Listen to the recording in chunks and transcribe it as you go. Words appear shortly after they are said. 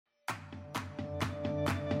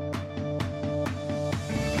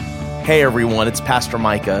Hey everyone, it's Pastor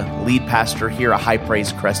Micah, lead pastor here at High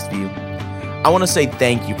Praise Crestview. I want to say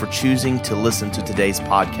thank you for choosing to listen to today's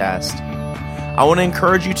podcast. I want to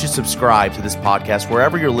encourage you to subscribe to this podcast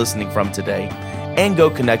wherever you're listening from today, and go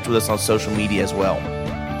connect with us on social media as well.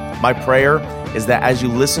 My prayer is that as you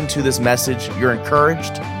listen to this message, you're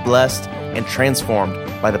encouraged, blessed, and transformed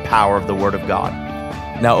by the power of the Word of God.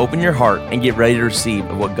 Now open your heart and get ready to receive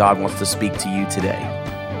what God wants to speak to you today.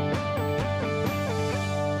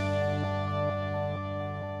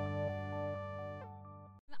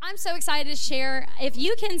 I'm so excited to share. If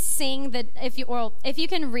you can if you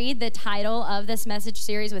can read the title of this message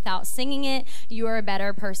series without singing it, you are a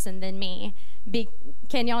better person than me.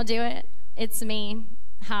 Can y'all do it? It's me.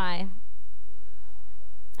 Hi.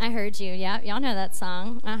 I heard you. Yeah, y'all know that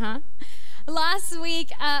song. Last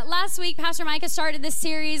week, Pastor Micah started this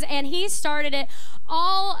series, and he started it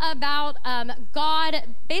all about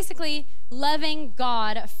God, basically loving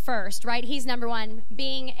God first, right? He's number one.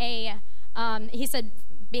 He said,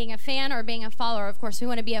 being a fan or being a follower. Of course, we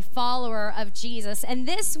want to be a follower of Jesus. And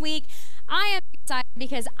this week, I am excited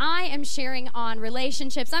because I am sharing on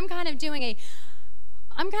relationships. I'm kind of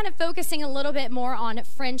focusing a little bit more on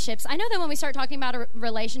friendships. I know that when we start talking about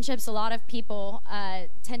relationships, a lot of people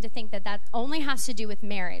tend to think that only has to do with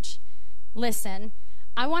marriage. Listen,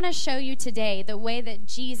 I want to show you today the way that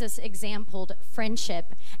Jesus exampled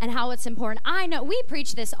friendship and how it's important. I know we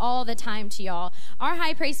preach this all the time to y'all. Our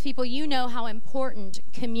High Praise people, you know how important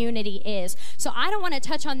community is. So I don't want to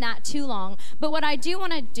touch on that too long. But what I do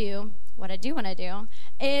want to do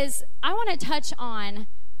is I want to touch on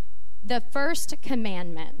the first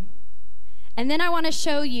commandment. And then I want to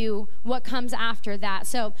show you what comes after that.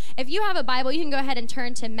 So if you have a Bible, you can go ahead and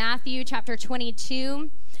turn to Matthew chapter 22.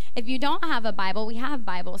 If you don't have a Bible, we have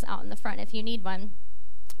Bibles out in the front if you need one.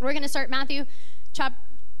 We're going to start Matthew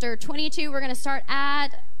chapter 22. We're going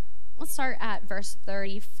to let's start at verse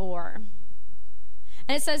 34.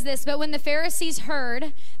 And it says this, "But when the Pharisees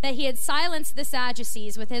heard that he had silenced the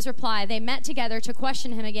Sadducees with his reply, they met together to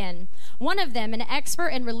question him again. One of them, an expert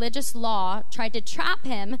in religious law, tried to trap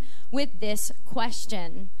him with this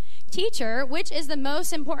question. 'Teacher, which is the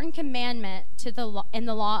most important commandment in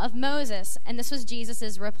the law of Moses?' And this was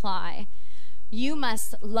Jesus' reply. 'You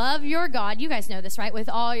must love your God,'" you guys know this, right? "'with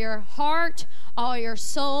all your heart, all your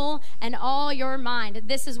soul, and all your mind.'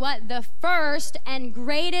 This is what? The first and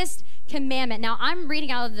greatest commandment." Now, I'm reading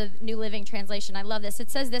out of the New Living Translation. I love this. It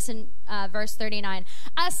says this in verse 39.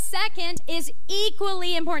 "A second is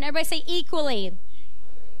equally important." Everybody say equally.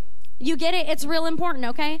 You get it? It's real important,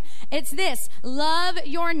 okay? It's this: love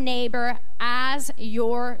your neighbor as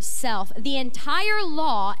yourself. The entire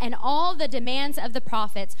law and all the demands of the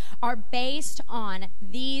prophets are based on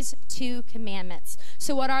these two commandments.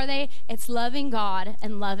 So what are they? It's loving God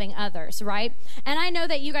and loving others, right? And I know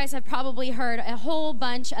that you guys have probably heard a whole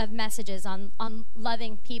bunch of messages on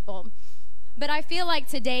loving people. But I feel like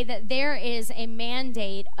today that there is a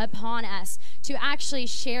mandate upon us to actually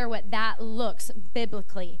share what that looks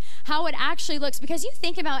biblically, how it actually looks. Because you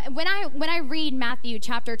think about when I read Matthew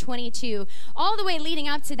chapter 22, all the way leading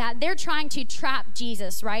up to that, they're trying to trap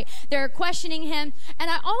Jesus, right? They're questioning him.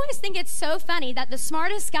 And I always think it's so funny that the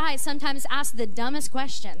smartest guys sometimes ask the dumbest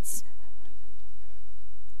questions.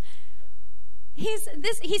 He's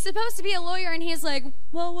supposed to be a lawyer, and he's like,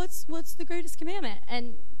 "Well, what's the greatest commandment?"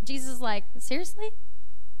 And Jesus is like, "Seriously?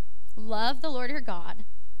 Love the Lord your God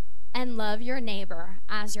and love your neighbor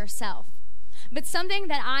as yourself." But something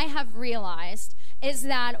that I have realized is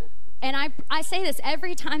that, and I say this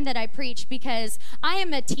every time that I preach because I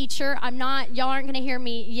am a teacher. Y'all aren't going to hear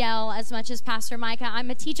me yell as much as Pastor Micah. I'm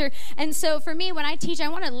a teacher. And so for me, when I teach, I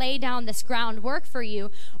want to lay down this groundwork for you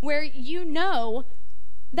where you know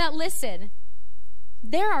that, listen,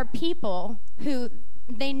 there are people who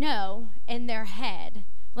they know in their head,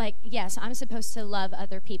 like, yes, I'm supposed to love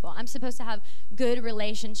other people. I'm supposed to have good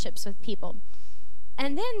relationships with people.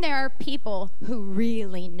 And then there are people who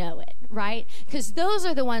really know it, right? Because those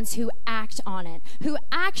are the ones who act on it, who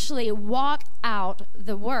actually walk out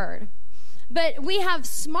the word. But we have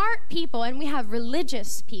smart people and we have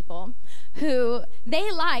religious people who they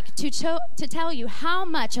like to tell you how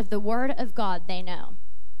much of the word of God they know.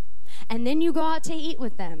 And then you go out to eat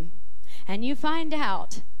with them and you find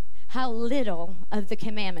out how little of the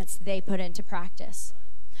commandments they put into practice.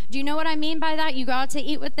 Do you know what I mean by that? You go out to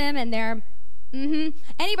eat with them and they're,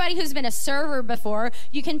 Anybody who's been a server before,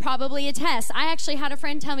 you can probably attest. I actually had a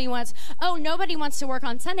friend tell me once, "Oh, nobody wants to work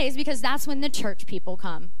on Sundays because that's when the church people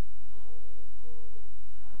come."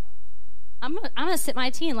 I'm gonna sip my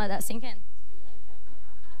tea and let that sink in.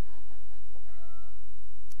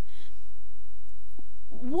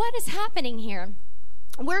 What is happening here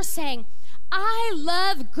we're saying, I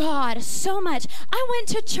love God so much. I went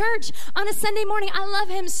to church on a Sunday morning. I love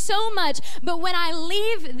him so much. But when I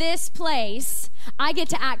leave this place, I get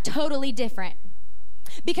to act totally different.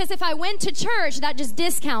 Because if I went to church, that just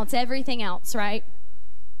discounts everything else, right?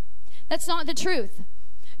 That's not the truth.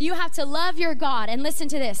 You have to love your God. And listen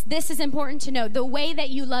to this. This is important to know. The way that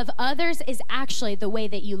you love others is actually the way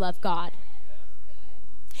that you love God.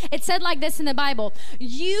 It said like this in the Bible,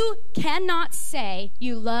 you cannot say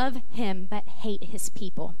you love him but hate his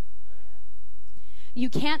people. You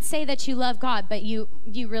can't say that you love God, but you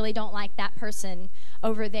really don't like that person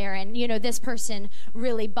over there. And, this person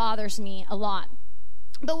really bothers me a lot.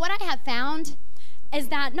 But what I have found is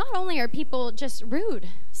that not only are people just rude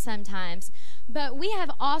sometimes, but we have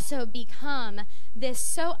also become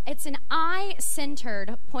it's an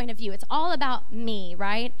I-centered point of view. It's all about me,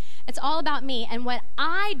 right? It's all about me. And what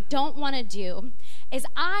I don't want to do is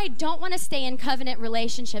I don't want to stay in covenant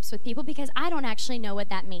relationships with people because I don't actually know what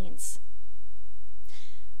that means.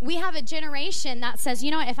 We have a generation that says,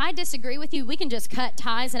 if I disagree with you, we can just cut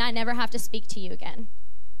ties and I never have to speak to you again.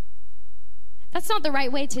 That's not the right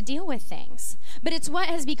way to deal with things. But it's what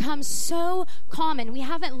has become so common. We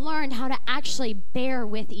haven't learned how to actually bear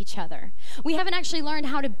with each other. We haven't actually learned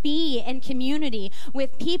how to be in community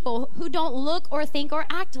with people who don't look or think or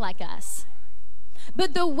act like us.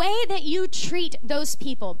 But the way that you treat those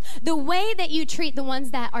people, the way that you treat the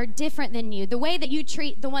ones that are different than you, the way that you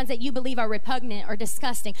treat the ones that you believe are repugnant or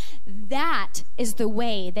disgusting, that is the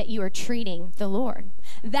way that you are treating the Lord.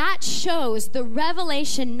 That shows the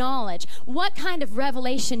revelation knowledge. What kind of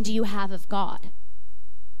revelation do you have of God?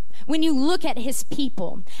 When you look at his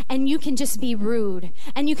people and you can just be rude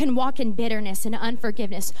and you can walk in bitterness and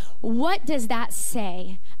unforgiveness, what does that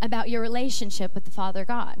say about your relationship with the Father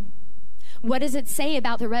God? What does it say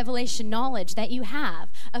about the revelation knowledge that you have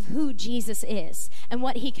of who Jesus is and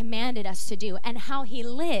what he commanded us to do and how he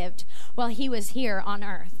lived while he was here on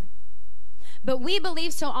earth? But we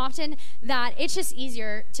believe so often that it's just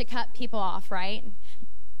easier to cut people off, right?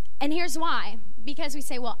 And here's why. Because we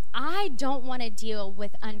say, well, I don't want to deal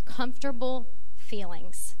with uncomfortable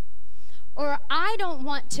feelings. Or I don't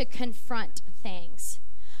want to confront things.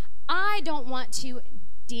 I don't want to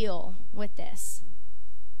deal with this.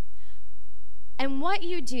 And what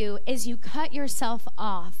you do is you cut yourself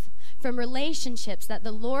off from relationships that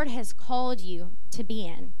the Lord has called you to be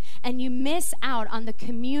in. And you miss out on the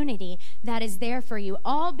community that is there for you,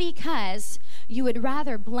 all because you would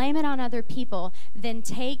rather blame it on other people than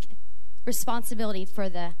take responsibility for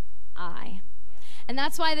the I. And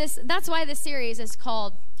that's why this series is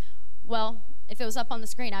called, well, if it was up on the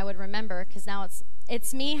screen, I would remember, because now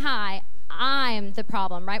it's me, hi, I'm the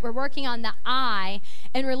problem, right? We're working on the I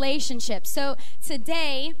in relationships. So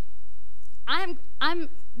today,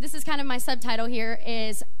 this is kind of my subtitle here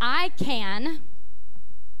is I can,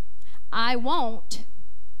 I won't,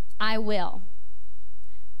 I will.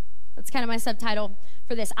 That's kind of my subtitle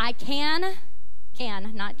for this. I can,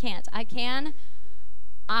 not can't. I can,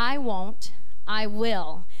 I won't, I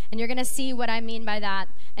will. And you're going to see what I mean by that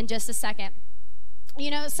in just a second.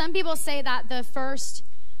 Some people say that the first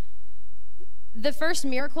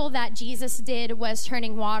miracle that Jesus did was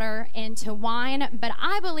turning water into wine, but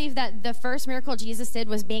I believe that the first miracle Jesus did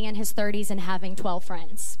was being in his 30s and having 12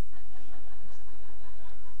 friends.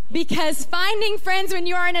 Because finding friends when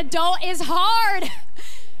you are an adult is hard.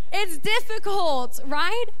 It's difficult,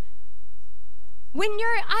 right?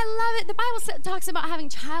 I love it. The Bible talks about having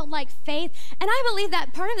childlike faith, and I believe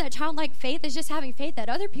that part of that childlike faith is just having faith that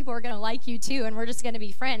other people are going to like you too, and we're just going to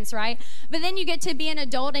be friends, right? But then you get to be an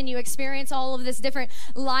adult and you experience all of this different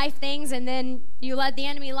life things, and then you let the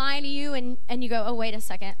enemy lie to you, and you go, oh, wait a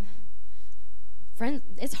second. Friends,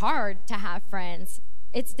 it's hard to have friends.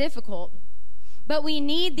 It's difficult. But we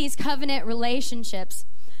need these covenant relationships.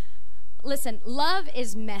 Listen, love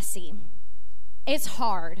is messy. It's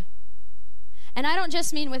hard. And I don't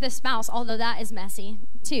just mean with a spouse, although that is messy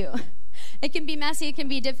too. It can be messy, it can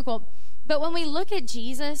be difficult. But when we look at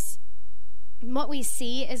Jesus, what we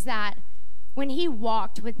see is that when he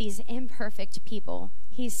walked with these imperfect people,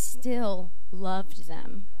 he still loved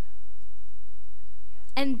them.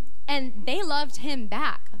 And they loved him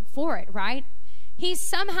back for it, right? He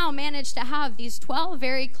somehow managed to have these 12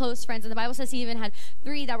 very close friends. And the Bible says he even had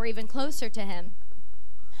 3 that were even closer to him.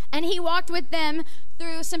 And he walked with them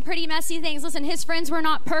through some pretty messy things. Listen, his friends were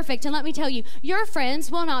not perfect. And let me tell you, your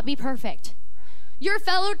friends will not be perfect. Your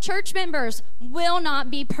fellow church members will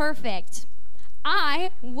not be perfect.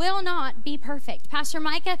 I will not be perfect. Pastor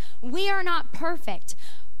Micah, we are not perfect.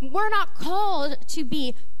 We're not called to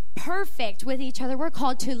be perfect with each other. We're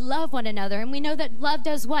called to love one another. And we know that love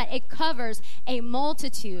does what? It covers a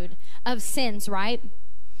multitude of sins, right?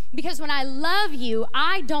 Because when I love you,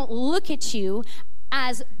 I don't look at you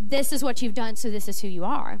as this is what you've done, so this is who you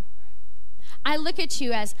are. I look at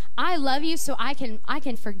you as I love you, so I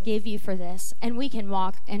can forgive you for this, and we can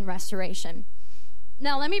walk in restoration.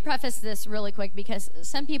 Now, let me preface this really quick, because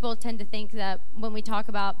some people tend to think that when we talk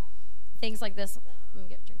about things like this, let me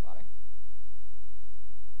get a drink of water.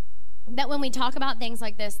 That when we talk about things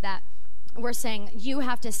like this, that we're saying you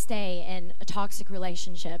have to stay in toxic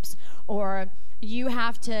relationships, or you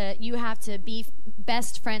have to be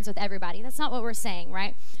best friends with everybody. That's not what we're saying,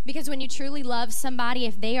 right? Because when you truly love somebody,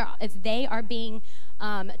 if they are being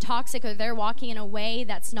toxic, or they're walking in a way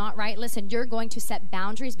that's not right, listen, you're going to set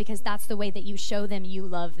boundaries, because that's the way that you show them you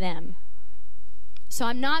love them. So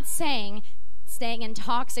I'm not saying staying in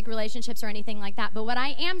toxic relationships or anything like that, but what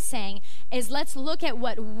I am saying is let's look at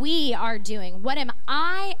what we are doing. What am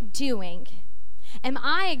I doing? Am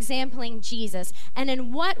I exempling Jesus? And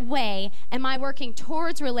in what way am I working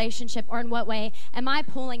towards relationship, or in what way am I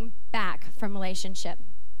pulling back from relationship?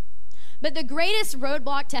 But the greatest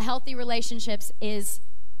roadblock to healthy relationships is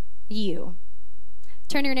you.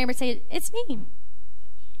 Turn to your neighbor and say, it's me.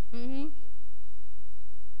 Mm-hmm.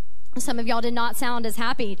 Some of y'all did not sound as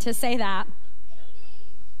happy to say that.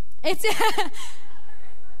 It's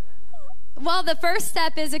well, the first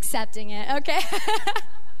step is accepting it, okay?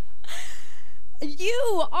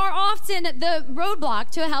 You are often the roadblock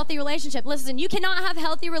to a healthy relationship. Listen, you cannot have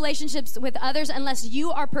healthy relationships with others unless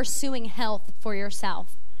you are pursuing health for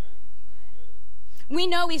yourself. We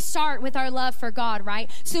know we start with our love for God, right?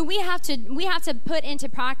 So we have to put into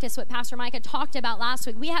practice what Pastor Micah talked about last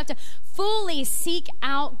week. We have to fully seek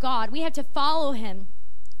out God. We have to follow him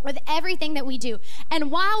with everything that we do. And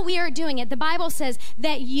while we are doing it, the Bible says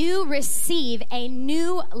that you receive a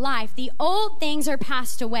new life. The old things are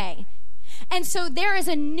passed away. And so there is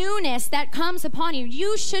a newness that comes upon you.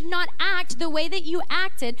 You should not act the way that you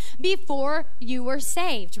acted before you were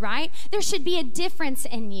saved, right? There should be a difference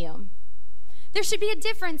in you. There should be a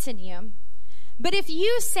difference in you. But if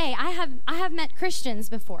you say, I have met Christians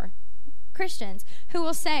before, Christians who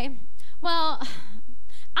will say, well,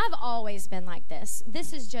 I've always been like this.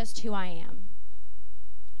 This is just who I am.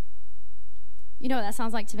 You know what that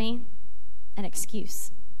sounds like to me? An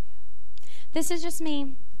excuse. This is just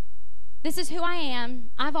me. This is who I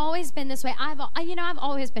am. I've always been this way. I've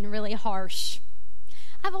always been really harsh.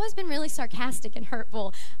 I've always been really sarcastic and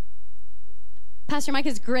hurtful. Pastor Mike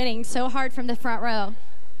is grinning so hard from the front row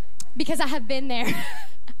because I have been there.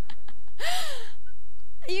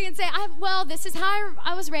 You can say, well, this is how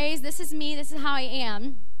I was raised. This is me. This is how I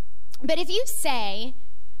am. But if you say,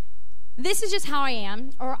 this is just how I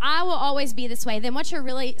am, or I will always be this way, then what you're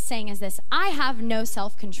really saying is this: I have no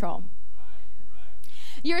self-control.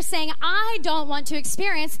 You're saying, I don't want to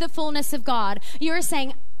experience the fullness of God. You're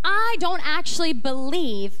saying, I don't actually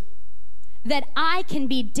believe that I can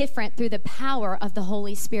be different through the power of the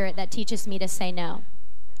Holy Spirit that teaches me to say no.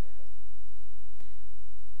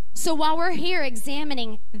 So while we're here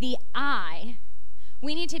examining the I,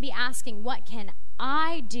 we need to be asking, what can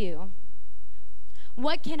I do?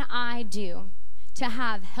 What can I do to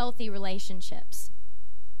have healthy relationships?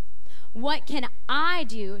 What can I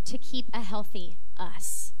do to keep a healthy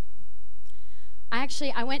us?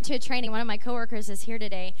 I went to a training. One of my coworkers is here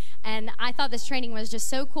today, and I thought this training was just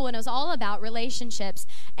so cool, and it was all about relationships.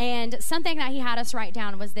 And something that he had us write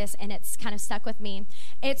down was this, and it's kind of stuck with me.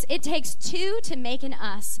 It takes two to make an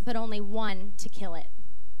us, but only one to kill it.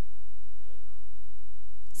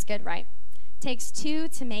 It's good, right? It takes two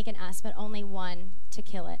to make an us, but only one to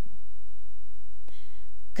kill it.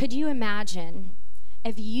 Could you imagine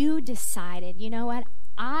if you decided, you know what,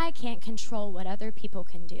 I can't control what other people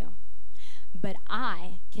can do, but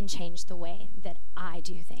I can change the way that I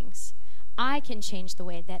do things. I can change the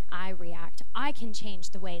way that I react. I can change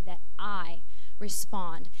the way that I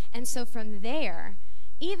respond. And so from there,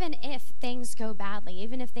 even if things go badly,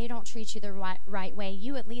 even if they don't treat you the right way,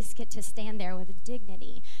 you at least get to stand there with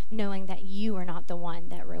dignity, knowing that you are not the one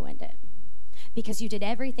that ruined it, because you did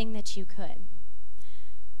everything that you could.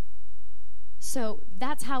 So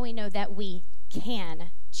that's how we know that we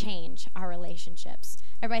can change our relationships.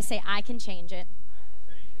 Everybody say, I can change it.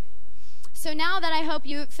 So now that I hope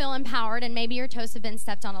you feel empowered, and maybe your toes have been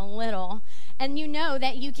stepped on a little, and you know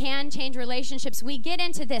that you can change relationships, we get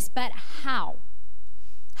into this, but how?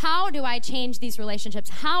 How do I change these relationships?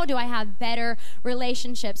 How do I have better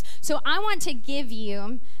relationships? So I want to give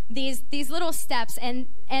you these little steps, and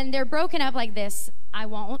they're broken up like this. I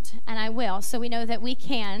won't, and I will. So we know that we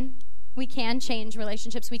can We can change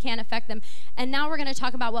relationships. We can affect them. And now we're going to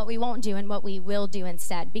talk about what we won't do and what we will do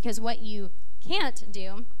instead. Because what you can't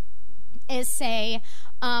do is say,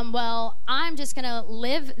 well, I'm just going to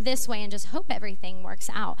live this way and just hope everything works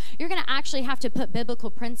out. You're going to actually have to put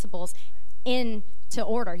biblical principles into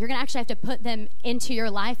order. You're going to actually have to put them into your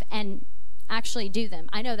life and actually do them.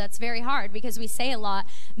 I know that's very hard because we say a lot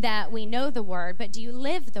that we know the word, but do you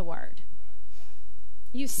live the word?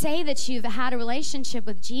 You say that you've had a relationship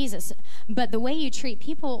with Jesus, but the way you treat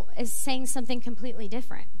people is saying something completely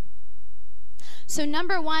different. So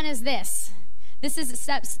number one is this. This is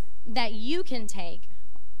steps that you can take,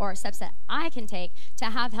 or steps that I can take to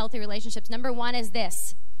have healthy relationships. Number one is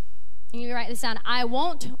this. You write this down. I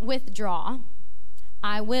won't withdraw.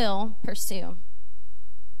 I will pursue.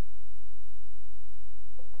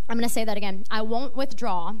 I'm going to say that again. I won't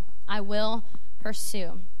withdraw. I will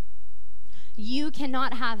pursue. You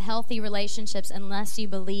cannot have healthy relationships unless you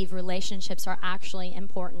believe relationships are actually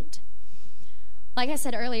important. Like I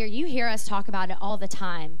said earlier, you hear us talk about it all the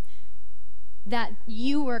time, that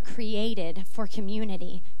you were created for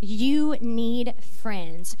community. You need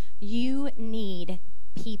friends. You need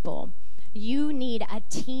people. You need a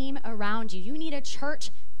team around you. You need a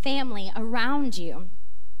church family around you.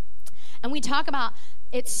 And we talk about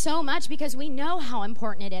it so much because we know how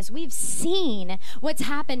important it is. We've seen what's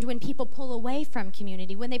happened when people pull away from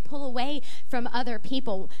community, when they pull away from other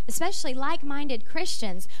people, especially like-minded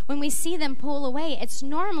Christians. When we see them pull away, it's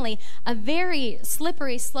normally a very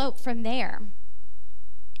slippery slope from there.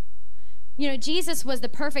 You know, Jesus was the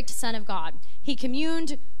perfect Son of God. He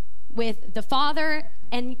communed with the Father,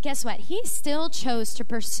 and guess what? He still chose to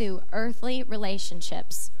pursue earthly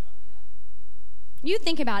relationships. You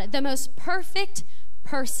think about it, the most perfect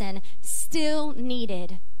person still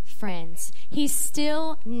needed friends. He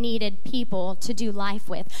still needed people to do life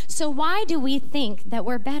with. So why do we think that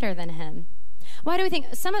we're better than him? Why do we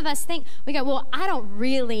think, some of us think, we go, well, I don't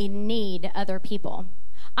really need other people.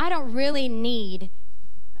 I don't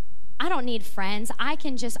need friends. I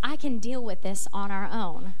can deal with this on our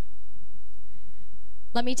own.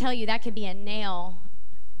 Let me tell you, that could be a nail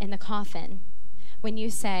in the coffin when you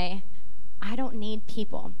say, I don't need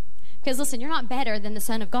people. Because listen, you're not better than the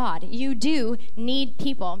Son of God. You do need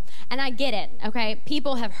people. And I get it, okay?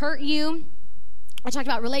 People have hurt you. I talked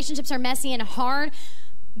about relationships are messy and hard.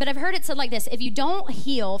 But I've heard it said like this: if you don't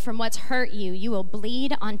heal from what's hurt you, you will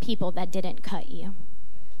bleed on people that didn't cut you.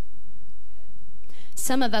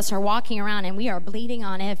 Some of us are walking around and we are bleeding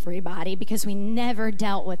on everybody because we never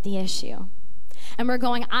dealt with the issue. And we're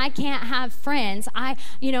going, I can't have friends. I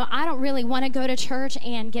don't really want to go to church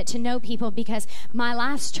and get to know people because my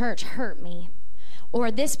last church hurt me, or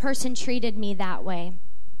this person treated me that way.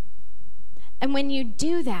 And when you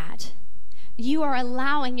do that, you are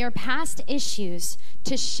allowing your past issues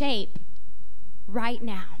to shape right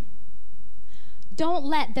now. Don't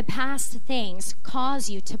let the past things cause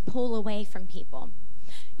you to pull away from people.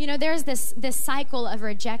 You know, there's this cycle of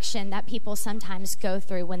rejection that people sometimes go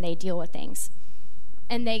through when they deal with things.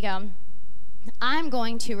 And they go, I'm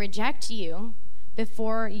going to reject you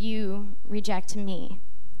before you reject me.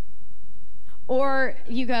 Or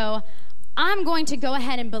you go, I'm going to go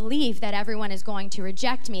ahead and believe that everyone is going to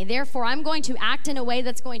reject me. Therefore, I'm going to act in a way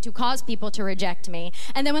that's going to cause people to reject me.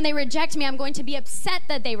 And then when they reject me, I'm going to be upset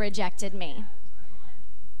that they rejected me.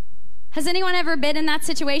 Has anyone ever been in that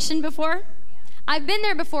situation before? I've been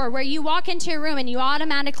there before, where you walk into a room and you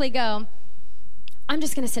automatically go, I'm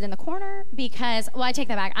just going to sit in the corner because, well, I take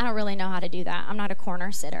that back. I don't really know how to do that. I'm not a corner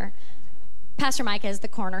sitter. Pastor Micah is the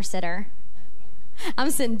corner sitter. I'm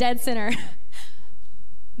sitting dead center.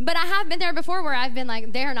 But I have been there before where I've been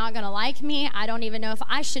like, they're not going to like me. I don't even know if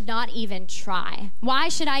I should not even try. Why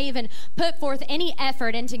should I even put forth any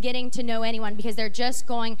effort into getting to know anyone because they're just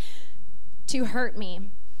going to hurt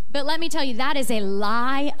me? But let me tell you, that is a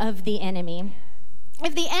lie of the enemy.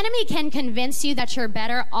 If the enemy can convince you that you're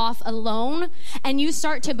better off alone, and you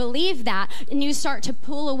start to believe that, and you start to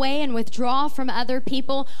pull away and withdraw from other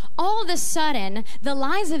people, all of a sudden, the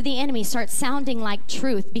lies of the enemy start sounding like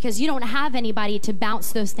truth because you don't have anybody to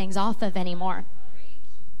bounce those things off of anymore.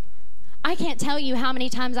 I can't tell you how many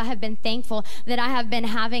times I have been thankful that I have been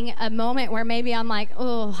having a moment where maybe I'm like,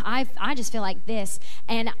 oh, I just feel like this.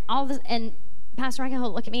 And Pastor Micah,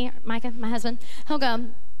 he'll look at me, Micah, my husband, he'll go,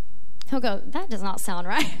 that does not sound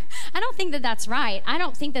right. I don't think that that's right. I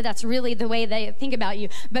don't think that that's really the way they think about you.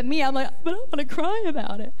 But me, I'm like, but I want to cry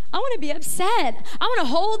about it. I want to be upset. I want to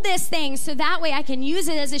hold this thing so that way I can use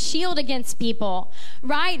it as a shield against people,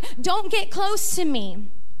 right? Don't get close to me.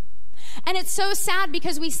 And it's so sad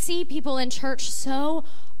because we see people in church so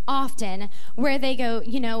often where they go,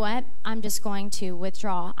 you know what? I'm just going to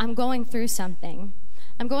withdraw. I'm going through something.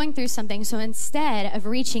 So instead of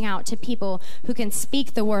reaching out to people who can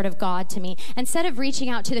speak the word of God to me, instead of reaching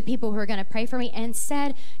out to the people who are going to pray for me,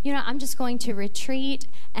 instead, I'm just going to retreat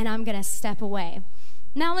and I'm going to step away.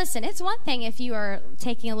 Now listen, it's one thing if you are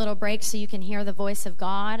taking a little break so you can hear the voice of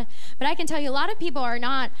God, but I can tell you a lot of people are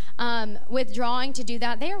not withdrawing to do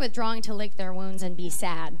that. They are withdrawing to lick their wounds and be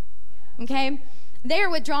sad, okay? They are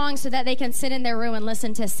withdrawing so that they can sit in their room and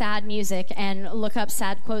listen to sad music and look up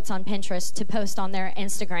sad quotes on Pinterest to post on their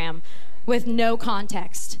Instagram with no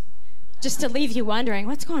context, just to leave you wondering,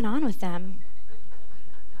 what's going on with them?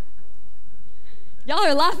 Y'all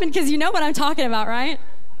are laughing because you know what I'm talking about, right?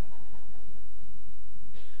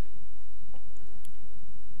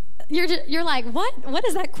 You're like, what? What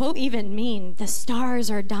does that quote even mean? The stars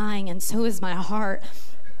are dying and so is my heart.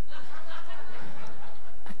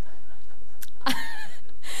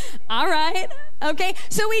 All right. Okay.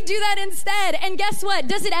 So we do that instead. And guess what?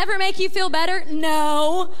 Does it ever make you feel better?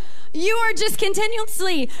 No. You are just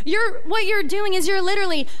continuously, what you're doing is you're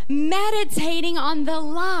literally meditating on the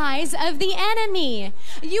lies of the enemy.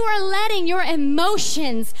 You are letting your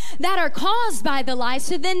emotions that are caused by the lies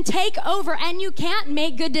to then take over, and you can't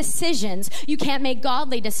make good decisions. You can't make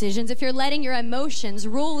godly decisions if you're letting your emotions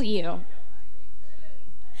rule you.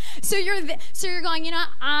 So you're going,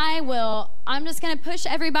 I'm just going to push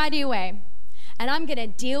everybody away, and I'm going to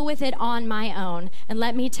deal with it on my own. And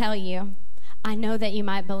let me tell you, I know that you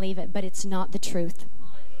might believe it, but it's not the truth.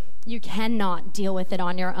 You cannot deal with it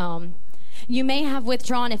on your own. You may have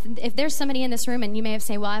withdrawn. If there's somebody in this room and you may have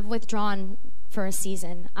said, well, I've withdrawn for a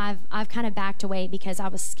season. I've kind of backed away because I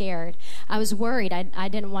was scared. I was worried. I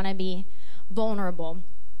didn't want to be vulnerable.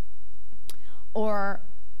 Or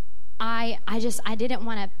I didn't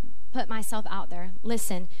want to put myself out there.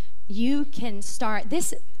 Listen, you can start.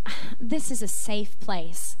 This is a safe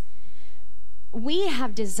place. We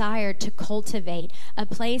have desired to cultivate a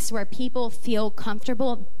place where people feel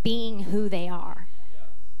comfortable being who they are.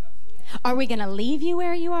 Are we going to leave you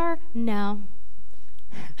where you are? No.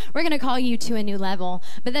 We're going to call you to a new level.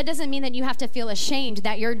 But that doesn't mean that you have to feel ashamed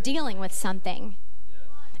that you're dealing with something.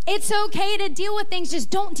 It's okay to deal with things, just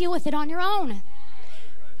don't deal with it on your own.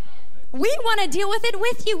 We want to deal with it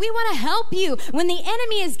with you. We want to help you. When the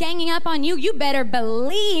enemy is ganging up on you, you better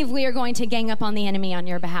believe we are going to gang up on the enemy on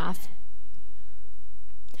your behalf.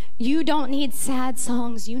 You don't need sad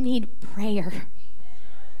songs. You need prayer.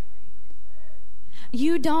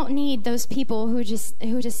 You don't need those people who just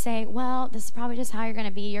say, well, this is probably just how you're going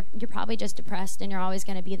to be. You're probably just depressed and you're always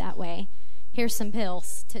going to be that way. Here's some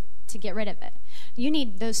pills to get rid of it. You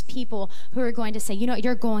need those people who are going to say,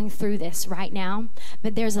 you're going through this right now,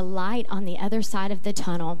 but there's a light on the other side of the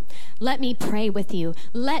tunnel. Let me pray with you.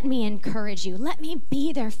 Let me encourage you. Let me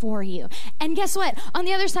be there for you. And guess what? On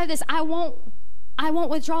the other side of this, I won't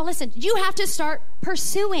withdraw. Listen, you have to start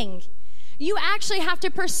pursuing. You actually have to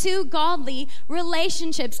pursue godly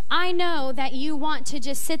relationships. I know that you want to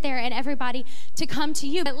just sit there and everybody to come to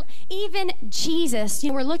you. But even Jesus,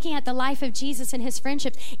 we're looking at the life of Jesus and his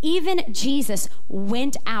friendships. Even Jesus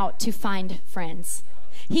went out to find friends.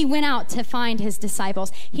 He went out to find his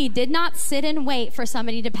disciples. He did not sit and wait for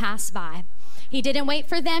somebody to pass by. He didn't wait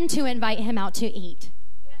for them to invite him out to eat.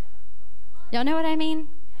 Y'all know what I mean?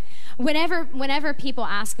 Whenever people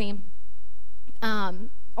ask me,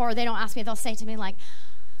 or they don't ask me, they'll say to me like,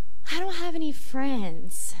 I don't have any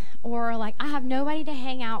friends, or like, I have nobody to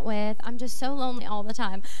hang out with. I'm just so lonely all the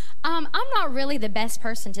time. I'm not really the best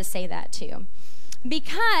person to say that to,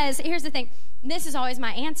 because here's the thing. This is always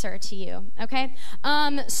my answer to you, okay?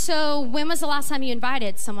 So when was the last time you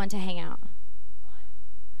invited someone to hang out?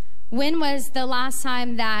 When was the last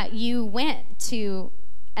time that you went to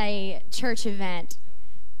a church event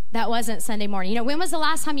that wasn't Sunday morning? When was the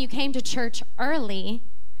last time you came to church early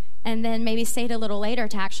and then maybe stayed a little later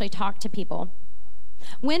to actually talk to people?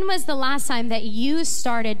 When was the last time that you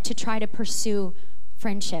started to try to pursue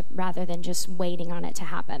friendship rather than just waiting on it to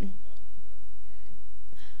happen?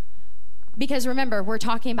 Because remember, we're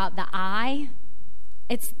talking about the I.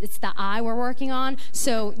 It's the I we're working on.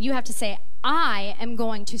 So you have to say, I am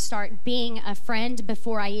going to start being a friend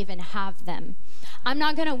before I even have them. I'm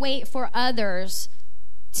not going to wait for others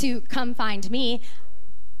to come find me.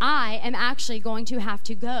 I am actually going to have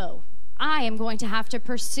to go. I am going to have to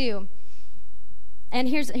pursue. And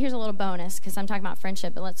here's a little bonus, because I'm talking about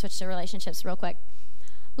friendship, but let's switch to relationships real quick.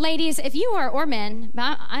 Ladies, if you are, or men,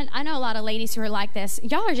 but I know a lot of ladies who are like this,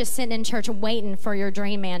 y'all are just sitting in church waiting for your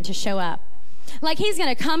dream man to show up. Like he's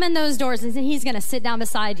going to come in those doors and he's going to sit down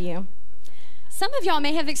beside you. Some of y'all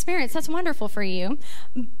may have experienced, that's wonderful for you.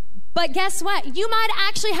 But guess what? You might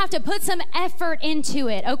actually have to put some effort into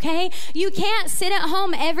it, okay? You can't sit at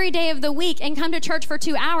home every day of the week and come to church for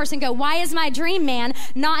 2 hours and go, why is my dream man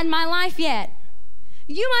not in my life yet?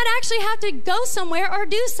 You might actually have to go somewhere or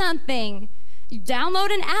do something.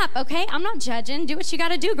 Download an app, okay? I'm not judging. Do what you got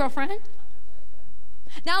to do, girlfriend.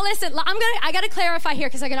 Now listen, I got to clarify here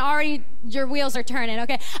because I can already, your wheels are turning,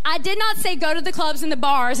 okay? I did not say go to the clubs and the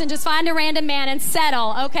bars and just find a random man and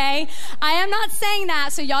settle, okay? I am not saying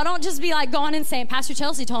that, so y'all don't just be like going and saying, Pastor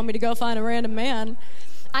Chelsea told me to go find a random man.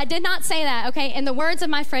 I did not say that, okay? In the words of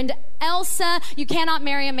my friend Elsa, you cannot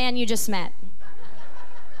marry a man you just met.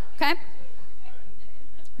 Okay?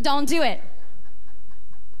 Don't do it.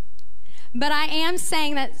 But I am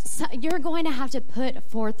saying that you're going to have to put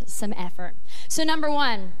forth some effort. So number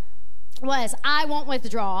 1 was, I won't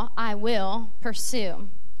withdraw, I will pursue.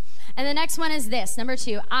 And the next one is this, number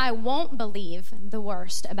 2, I won't believe the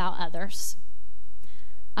worst about others.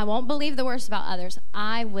 I won't believe the worst about others.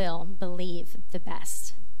 I will believe the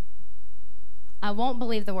best. I won't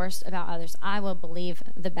believe the worst about others. I will believe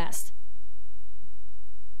the best.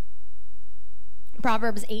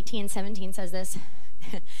 Proverbs 18:17 says this.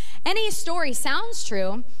 Any story sounds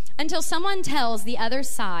true until someone tells the other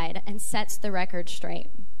side and sets the record straight.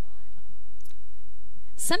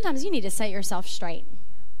 Sometimes you need to set yourself straight.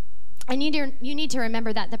 And you need to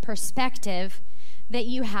remember that the perspective that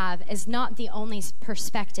you have is not the only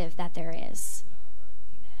perspective that there is.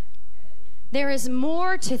 There is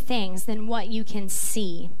more to things than what you can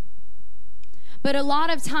see. But a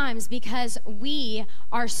lot of times, because we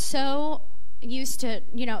are so used to,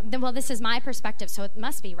 well, this is my perspective, so it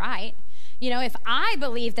must be right. If I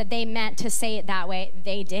believe that they meant to say it that way,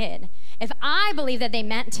 they did. If I believe that they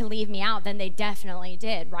meant to leave me out, then they definitely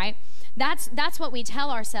did, right? That's what we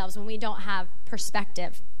tell ourselves when we don't have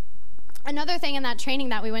perspective. Another thing in that training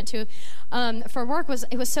that we went to for work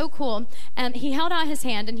it was so cool. He held out his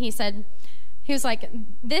hand and he was like,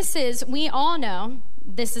 we all know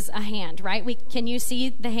this is a hand, right? Can you see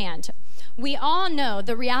the hand? We all know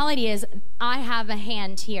the reality is I have a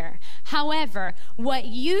hand here. However, what do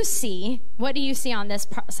you see on this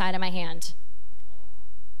side of my hand?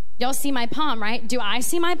 Y'all see my palm, right? Do I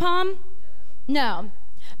see my palm? No,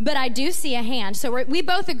 but I do see a hand. So we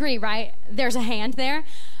both agree, right? There's a hand there.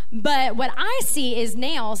 But what I see is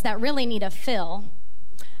nails that really need a fill.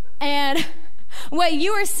 And what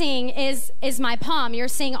you are seeing is my palm. You're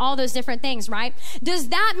seeing all those different things, right? Does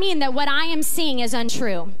that mean that what I am seeing is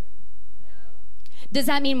untrue? Does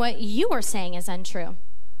that mean what you are saying is untrue?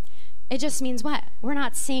 It just means what? We're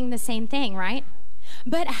not seeing the same thing, right?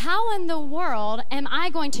 But how in the world am I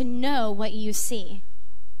going to know what you see?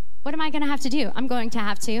 What am I going to have to do? I'm going to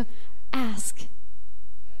have to ask.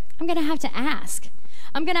 I'm going to have to ask.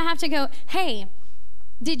 I'm going to have to go, hey,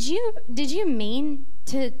 did you mean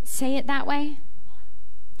to say it that way?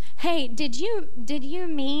 Hey, did you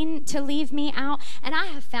mean to leave me out? And I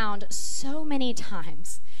have found so many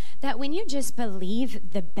times that when you just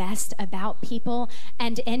believe the best about people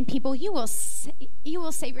and in people, you will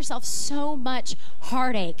save yourself so much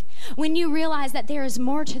heartache when you realize that there is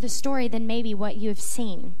more to the story than maybe what you have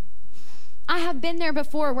seen. I have been there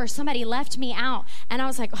before where somebody left me out and I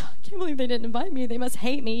was like, I can't believe they didn't invite me. They must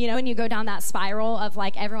hate me. And you go down that spiral of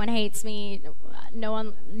like, everyone hates me.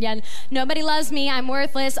 Nobody loves me. I'm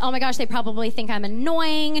worthless. Oh my gosh, they probably think I'm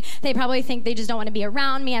annoying. They probably think they just don't want to be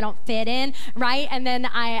around me. I don't fit in, right? And then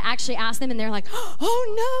I actually asked them and they're like,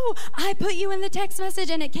 oh no, I put you in the text message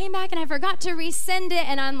and it came back and I forgot to resend it.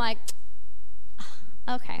 And I'm like,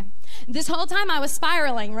 okay. This whole time I was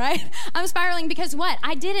spiraling, right? I was spiraling because what?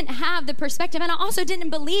 I didn't have the perspective and I also didn't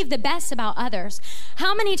believe the best about others.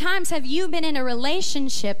 How many times have you been in a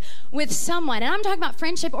relationship with someone, and I'm talking about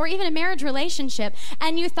friendship or even a marriage relationship,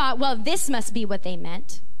 and you thought, well, this must be what they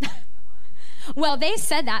meant. Well, they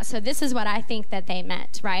said that, so this is what I think that they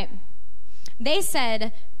meant, right? They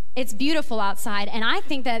said, it's beautiful outside, and I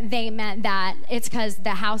think that they meant that it's because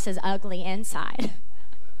the house is ugly inside.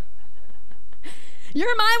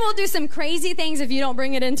 Your mind will do some crazy things if you don't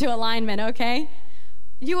bring it into alignment, okay?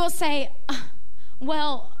 You will say,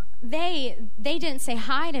 well, they didn't say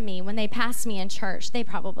hi to me when they passed me in church. They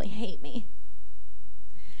probably hate me.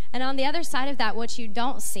 And on the other side of that, what you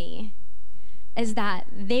don't see is that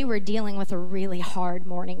they were dealing with a really hard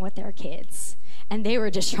morning with their kids. And they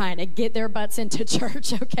were just trying to get their butts into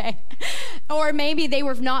church, okay? Or maybe they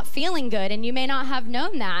were not feeling good, and you may not have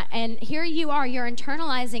known that. And here you are, you're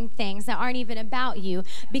internalizing things that aren't even about you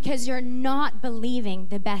because you're not believing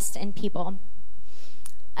the best in people.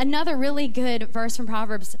 Another really good verse from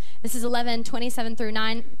Proverbs, this is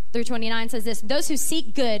 11:27-9. through 29 says this, those who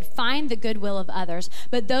seek good find the goodwill of others,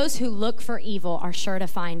 but those who look for evil are sure to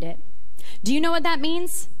find it. Do you know what that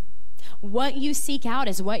means? What you seek out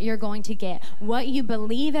is what you're going to get. What you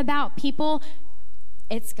believe about people,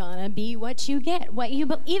 it's gonna be what you get.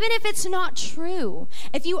 Even if it's not true,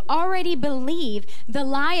 if you already believe the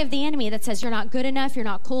lie of the enemy that says you're not good enough, you're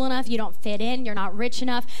not cool enough, you don't fit in, you're not rich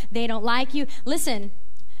enough, they don't like you, listen,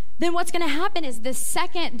 then what's gonna happen is the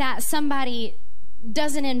second that somebody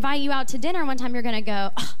doesn't invite you out to dinner one time, you're gonna go,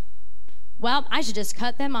 oh, well, I should just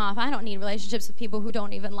cut them off. I don't need relationships with people who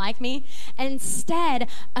don't even like me. Instead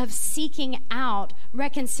of seeking out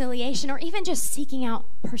reconciliation or even just seeking out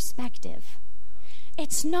perspective.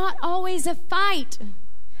 It's not always a fight.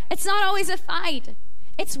 It's not always a fight.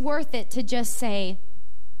 It's worth it to just say,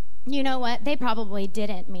 you know what? They probably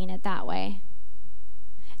didn't mean it that way.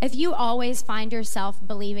 If you always find yourself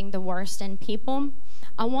believing the worst in people,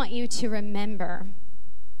 I want you to remember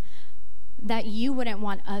that you wouldn't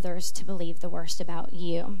want others to believe the worst about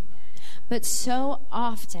you. But so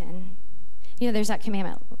often, there's that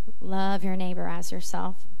commandment, love your neighbor as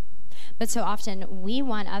yourself. But so often we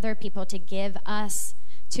want other people to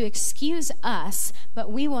excuse us,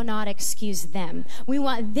 but we will not excuse them. We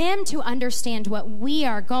want them to understand what we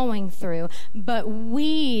are going through, but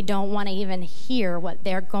we don't want to even hear what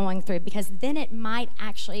they're going through, because then it might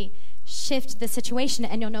actually shift the situation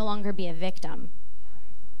and you'll no longer be a victim.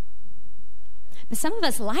 But some of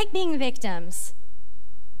us like being victims.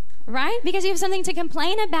 Right? Because you have something to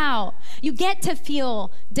complain about. You get to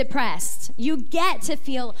feel depressed. You get to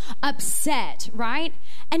feel upset, right?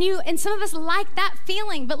 And some of us like that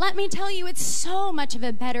feeling, but let me tell you, it's so much of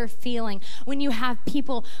a better feeling when you have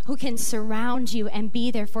people who can surround you and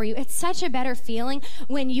be there for you. It's such a better feeling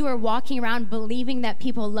when you are walking around believing that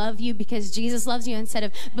people love you because Jesus loves you, instead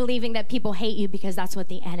of believing that people hate you because that's what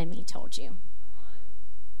the enemy told you.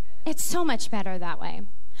 It's so much better that way.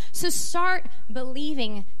 So start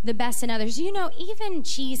believing the best in others. Even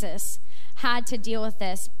Jesus had to deal with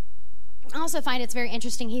this. I also find it's very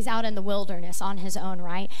interesting. He's out in the wilderness on his own,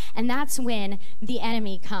 right? And that's when the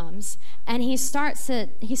enemy comes, and he starts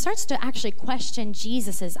to actually question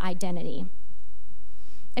Jesus's identity.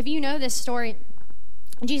 If you know this story,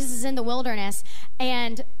 Jesus is in the wilderness,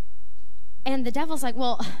 and the devil's like,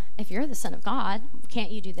 well, if you're the Son of God, can't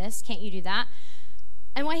you do this? Can't you do that?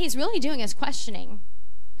 And what he's really doing is questioning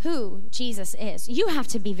who Jesus is. You have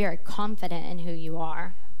to be very confident in who you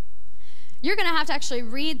are. You're going to have to actually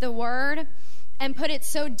read the word and put it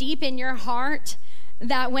so deep in your heart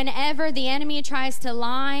that whenever the enemy tries to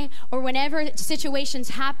lie or whenever situation's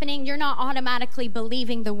happening, you're not automatically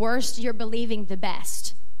believing the worst, you're believing the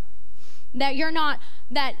best. That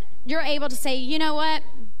you're able to say, you know what?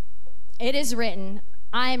 It is written,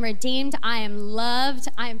 I am redeemed, I am loved,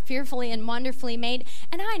 I am fearfully and wonderfully made.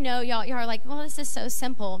 And I know y'all are like, well, this is so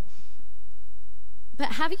simple.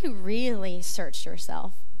 But have you really searched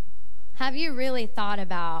yourself? Have you really thought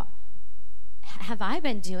about, have I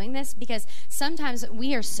been doing this? Because sometimes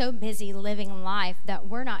we are so busy living life that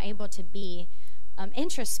we're not able to be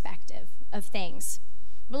introspective of things.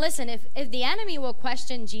 But listen, if the enemy will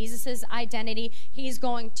question Jesus's identity, he's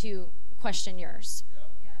going to question yours.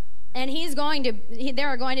 And there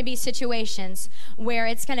are going to be situations where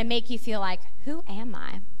it's going to make you feel like, who am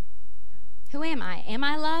I? Who am I? Am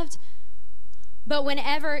I loved? But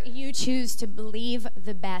whenever you choose to believe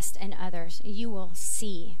the best in others, you will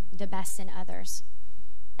see the best in others.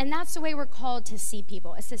 And that's the way we're called to see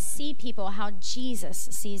people. It's to see people how Jesus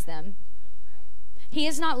sees them. He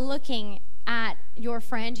is not looking at your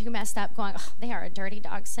friend who messed up going, oh, they are a dirty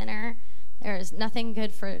dog sinner. There's nothing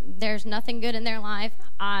good in their life.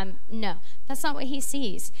 No, that's not what he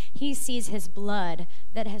sees. He sees his blood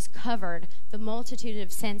that has covered the multitude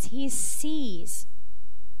of sins. He sees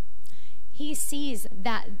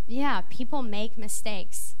that, people make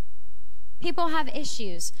mistakes. People have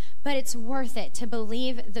issues, but it's worth it to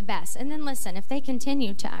believe the best. And then listen, if they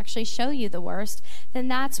continue to actually show you the worst, then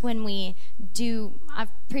that's when I've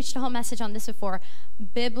preached a whole message on this before,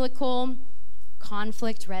 biblical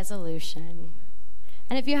conflict resolution.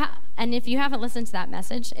 And if you haven't listened to that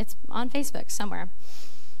message, it's on Facebook somewhere.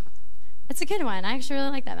 It's a good one. I actually really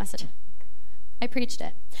like that message. I preached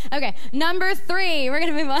it. Okay, number 3. We're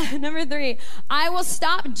going to move on. Number 3. I will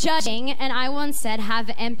stop judging and I will instead have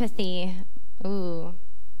empathy. Ooh.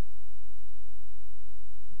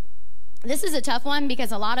 This is a tough one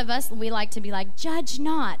because a lot of us, we like to be like, judge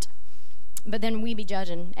not. But then we be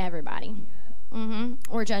judging everybody.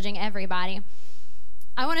 We're judging everybody.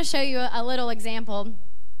 I want to show you a little example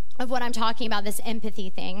of what I'm talking about, this empathy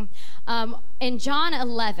thing. In John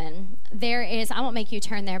 11, there is, I won't make you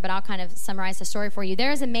turn there, but I'll kind of summarize the story for you.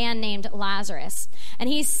 There is a man named Lazarus, and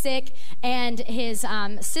he's sick, and his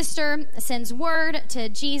sister sends word to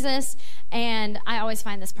Jesus, and I always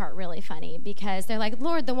find this part really funny because they're like,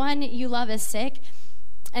 Lord, the one you love is sick.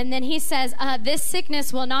 And then he says, this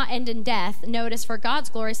sickness will not end in death. Notice, for God's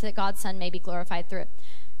glory, so that God's Son may be glorified through it.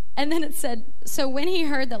 And then it said, so when he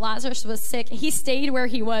heard that Lazarus was sick, he stayed where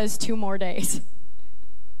he was 2 more days.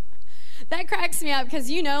 That cracks me up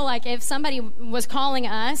because, you know, like if somebody was calling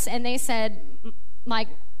us and they said, like,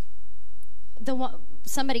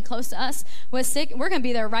 somebody close to us was sick, we're going to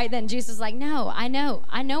be there right then. Jesus is like, no, I know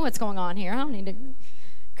what's going on here. I don't need to.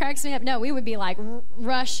 Cracks me up. No, we would be like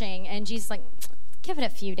rushing, and Jesus like, give it a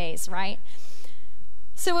few days, right?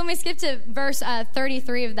 So when we skip to verse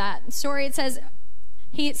 33 of that story, it says,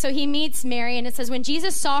 he meets Mary, and it says, when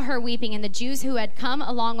Jesus saw her weeping and the Jews who had come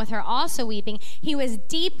along with her also weeping, he was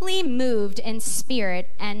deeply moved in spirit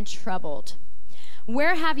and troubled.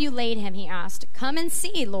 Where have you laid him? He asked. Come and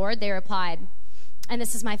see, Lord, they replied. And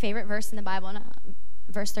this is my favorite verse in the Bible,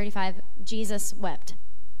 verse 35, Jesus wept.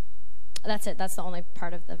 That's it. That's the only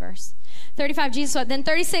part of the verse. 35, Jesus wept. Then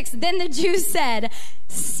 36, then the Jews said,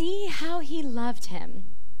 see how he loved him.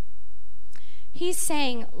 He's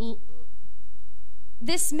saying,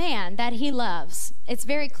 this man that he loves, it's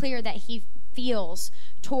very clear that he feels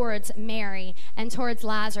towards Mary and towards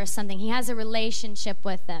Lazarus something. He has a relationship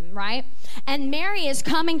with them, right? And Mary is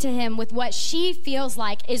coming to him with what she feels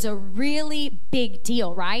like is a really big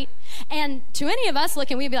deal, right? And to any of us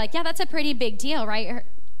looking, we'd be like, yeah, that's a pretty big deal, right?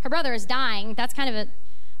 Her brother is dying. That's kind of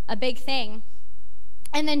a big thing.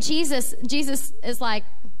 And then Jesus is like,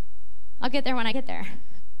 I'll get there when I get there.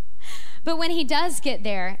 But when he does get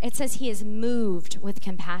there, it says he is moved with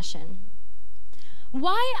compassion.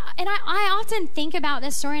 Why? And I often think about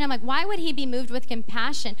this story, and I'm like, why would he be moved with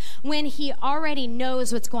compassion when he already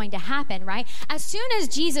knows what's going to happen, right? As soon as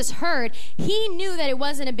Jesus heard, he knew that it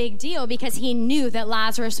wasn't a big deal because he knew that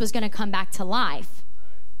Lazarus was going to come back to life.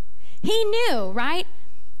 He knew, right?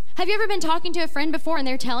 Have you ever been talking to a friend before and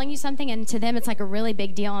they're telling you something and to them it's like a really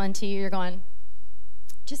big deal, and to you you're going,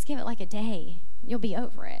 just give it like a day. You'll be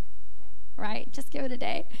over it, right? Just give it a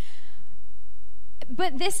day.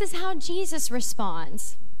 But this is how Jesus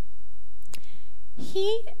responds.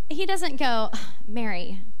 He doesn't go,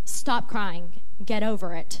 Mary, stop crying, get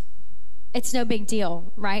over it. It's no big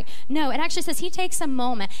deal, right? No, it actually says he takes a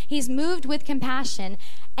moment. He's moved with compassion,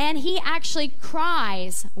 and he actually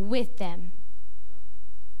cries with them.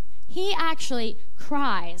 He actually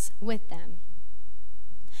cries with them.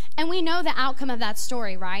 And we know the outcome of that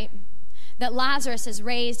story, right? That Lazarus is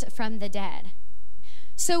raised from the dead.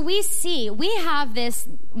 So we've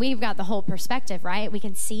got the whole perspective, right? We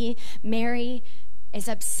can see Mary is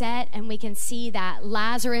upset, and we can see that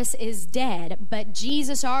Lazarus is dead, but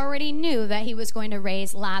Jesus already knew that he was going to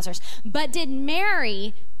raise Lazarus. But did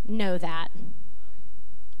Mary know that?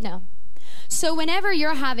 No. So whenever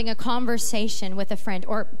you're having a conversation with a friend,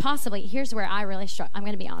 or possibly, here's where I really struggle. I'm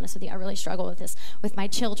going to be honest with you. I really struggle with this with my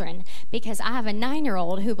children, because I have a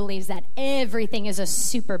 9-year-old who believes that everything is a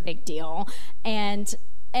super big deal and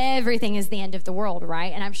everything is the end of the world,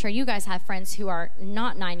 right? And I'm sure you guys have friends who are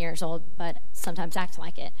not 9 years old, but sometimes act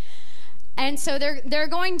like it. And so they're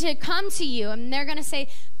going to come to you and they're going to say,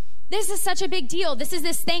 this is such a big deal. This is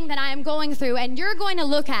this thing that I am going through. And you're going to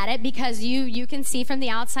look at it because you can see from the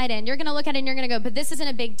outside in. You're going to look at it and you're going to go, but this isn't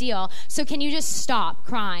a big deal. So can you just stop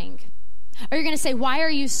crying? Or you're going to say, why are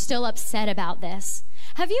you still upset about this?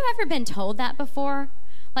 Have you ever been told that before?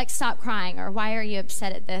 Like, stop crying, or why are you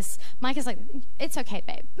upset at this? Mike is like, it's okay,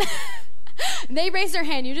 babe. They raised their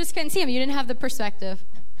hand. You just couldn't see them. You didn't have the perspective.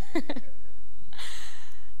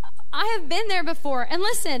 I have been there before. And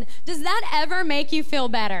listen, does that ever make you feel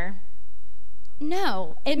better?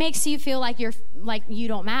 No. It makes you feel like you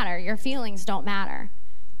don't matter. Your feelings don't matter.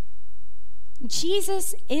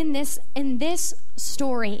 Jesus, in this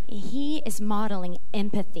story, he is modeling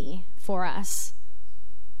empathy for us.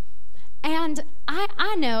 And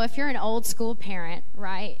I know if you're an old school parent,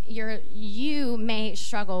 right, you may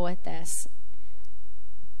struggle with this,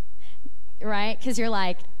 right? Because you're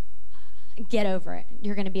like, get over it.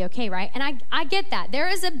 You're going to be okay, right? And I get that. There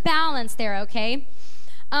is a balance there, okay?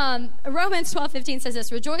 Romans 12:15 says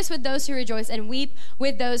this, rejoice with those who rejoice and weep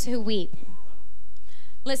with those who weep.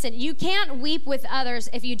 Listen, you can't weep with others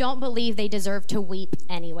if you don't believe they deserve to weep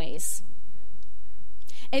anyways.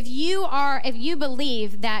 If you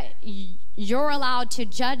believe that you're allowed to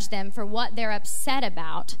judge them for what they're upset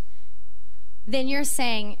about, then you're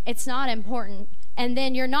saying it's not important And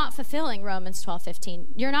then you're not fulfilling Romans 12:15.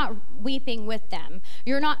 You're not weeping with them.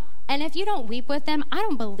 And if you don't weep with them, I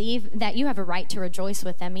don't believe that you have a right to rejoice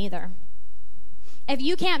with them either. If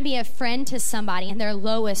you can't be a friend to somebody in their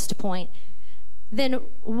lowest point, then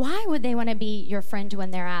why would they want to be your friend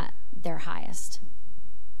when they're at their highest?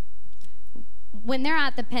 When they're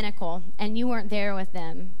at the pinnacle and you weren't there with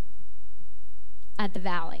them at the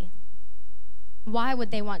valley, why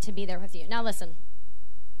would they want to be there with you? Now listen,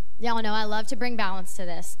 y'all know I love to bring balance to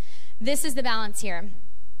this. This is the balance here.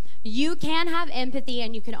 You can have empathy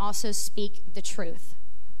and you can also speak the truth.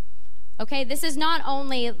 Okay, this is not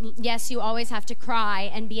only, yes, you always have to cry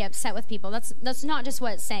and be upset with people. That's not just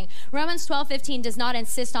what it's saying. Romans 12:15 does not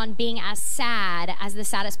insist on being as sad as the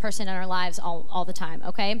saddest person in our lives all the time,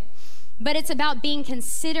 okay? But it's about being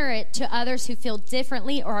considerate to others who feel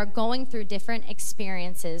differently or are going through different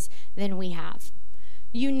experiences than we have.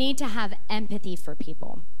 You need to have empathy for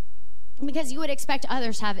people, because you would expect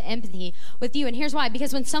others to have empathy with you. And here's why.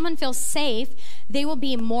 Because when someone feels safe, they will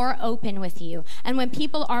be more open with you. And when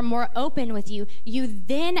people are more open with you, you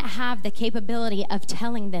then have the capability of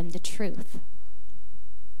telling them the truth.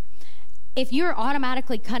 If you're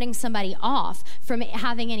automatically cutting somebody off from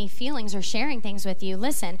having any feelings or sharing things with you,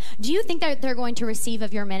 listen, do you think that they're going to receive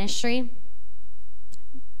of your ministry?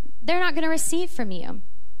 They're not going to receive from you.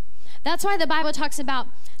 That's why the Bible talks about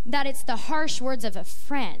that it's the harsh words of a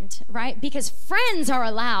friend, right? Because friends are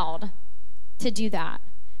allowed to do that.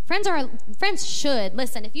 Friends should.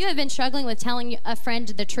 Listen, if you have been struggling with telling a friend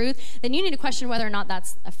the truth, then you need to question whether or not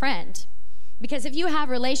that's a friend. Because if you have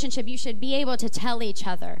a relationship, you should be able to tell each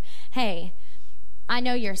other, hey, I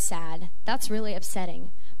know you're sad. That's really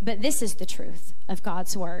upsetting. But this is the truth of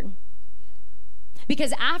God's word.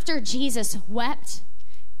 Because after Jesus wept,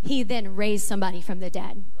 he then raised somebody from the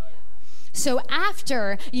dead. So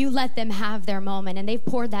after you let them have their moment and they've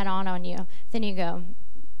poured that on you, then you go,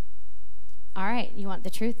 all right, you want the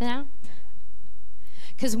truth now?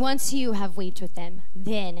 Because once you have wept with them,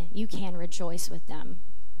 then you can rejoice with them.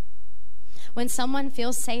 When someone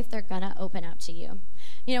feels safe, they're going to open up to you.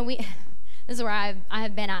 You know, this is where I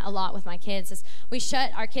have been at a lot with my kids, is we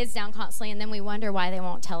shut our kids down constantly and then we wonder why they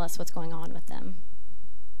won't tell us what's going on with them.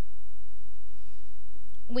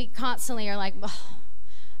 We constantly are like, oh,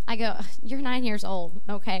 I go, you're 9 years old,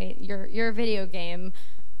 okay? Your video game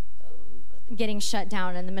getting shut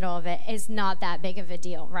down in the middle of it is not that big of a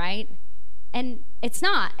deal, right? And it's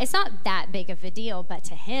not that big of a deal, but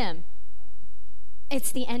to him,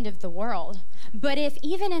 it's the end of the world. But if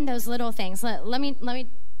even in those little things, let me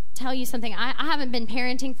tell you something. I haven't been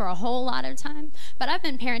parenting for a whole lot of time, but I've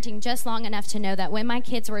been parenting just long enough to know that when my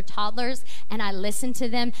kids were toddlers and I listened to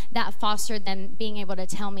them, that fostered them being able to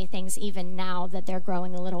tell me things even now that they're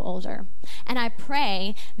growing a little older. And I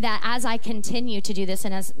pray that as I continue to do this,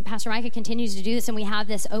 and as Pastor Micah continues to do this, and we have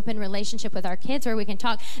this open relationship with our kids where we can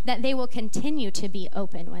talk, that they will continue to be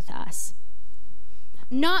open with us.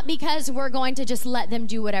 Not because we're going to just let them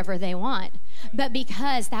do whatever they want, but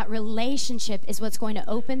because that relationship is what's going to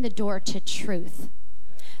open the door to truth.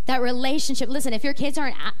 That relationship, listen, if your kids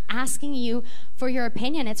aren't asking you for your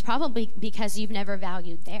opinion, it's probably because you've never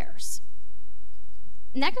valued theirs.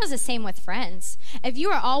 And that goes the same with friends. If you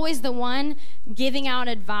are always the one giving out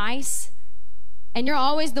advice and you're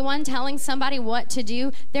always the one telling somebody what to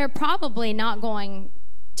do, they're probably not going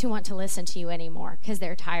to want to listen to you anymore because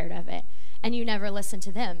they're tired of it. And you never listen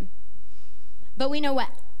to them. But we know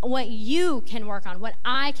what you can work on, what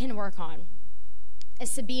I can work on,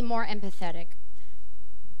 is to be more empathetic.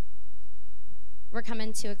 We're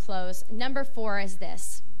coming to a close. Number 4 is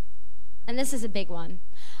this, and this is a big one.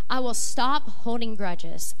 I will stop holding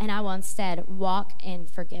grudges, and I will instead walk in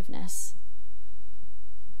forgiveness.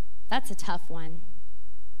 That's a tough one.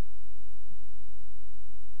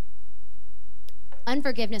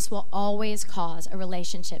 Unforgiveness will always cause a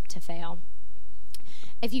relationship to fail.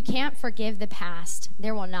 If you can't forgive the past,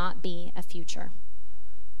 there will not be a future.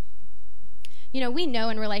 You know, we know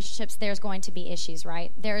in relationships there's going to be issues,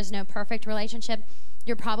 right? There is no perfect relationship.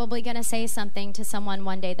 You're probably going to say something to someone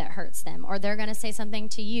one day that hurts them, or they're going to say something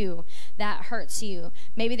to you that hurts you.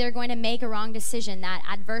 Maybe they're going to make a wrong decision that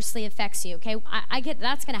adversely affects you, okay? I get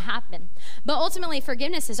that's going to happen. But ultimately,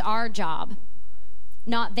 forgiveness is our job,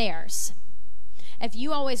 not theirs. If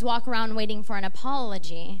you always walk around waiting for an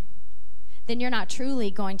apology, then you're not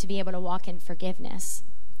truly going to be able to walk in forgiveness.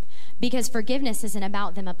 Because forgiveness isn't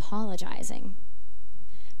about them apologizing.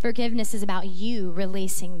 Forgiveness is about you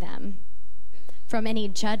releasing them from any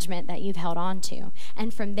judgment that you've held on to.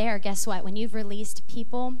 And from there, guess what? When you've released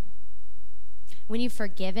people, when you've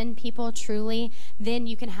forgiven people truly, then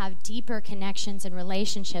you can have deeper connections and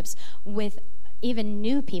relationships with even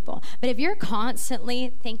new people. But if you're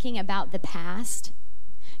constantly thinking about the past,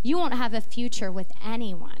 you won't have a future with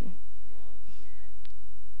anyone.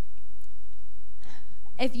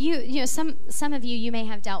 If some of you may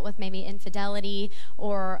have dealt with maybe infidelity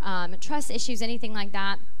or trust issues, anything like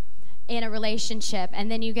that in a relationship,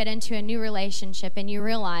 and then you get into a new relationship and you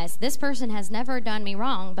realize this person has never done me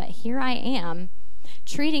wrong, but here I am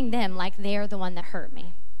treating them like they're the one that hurt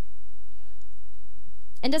me.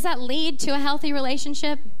 And does that lead to a healthy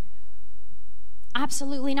relationship?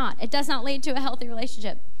 Absolutely not. It does not lead to a healthy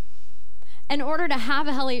relationship. In order to have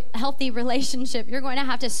a healthy relationship, you're going to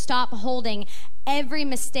have to stop holding every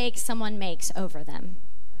mistake someone makes over them,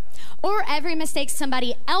 or every mistake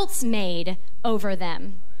somebody else made over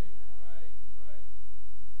them.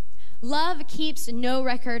 Love keeps no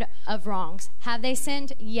record of wrongs. Have they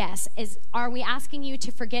sinned? Yes. Are we asking you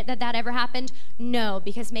to forget that ever happened? No,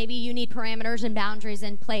 because maybe you need parameters and boundaries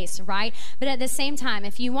in place, right? But at the same time,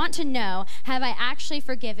 if you want to know, have I actually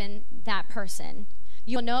forgiven that person?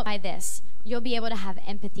 You'll know it by this. You'll be able to have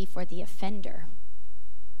empathy for the offender.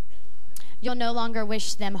 You'll no longer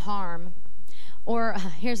wish them harm. Or,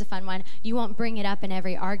 here's a fun one, you won't bring it up in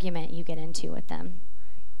every argument you get into with them.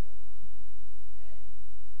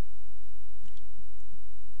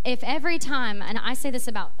 If every time, and I say this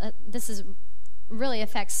about, this is really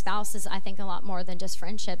affects spouses, I think, a lot more than just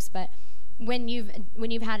friendships, but when you've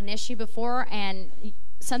had an issue before and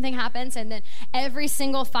something happens, and then every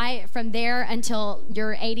single fight from there until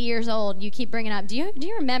you're 80 years old, you keep bringing up, do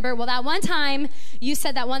you remember, well, that one time you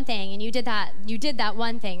said that one thing and you did that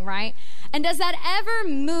one thing, right? And does that ever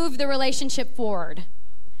move the relationship forward?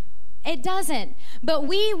 It doesn't. But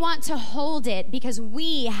we want to hold it because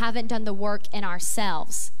we haven't done the work in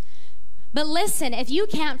ourselves. But listen, if you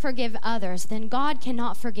can't forgive others, then God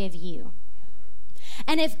cannot forgive you.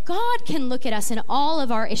 And if God can look at us in all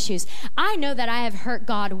of our issues, I know that I have hurt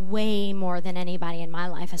God way more than anybody in my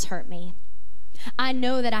life has hurt me. I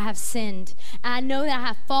know that I have sinned. I know that I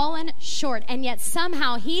have fallen short, and yet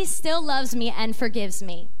somehow He still loves me and forgives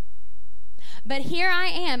me. But here I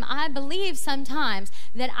am. I believe sometimes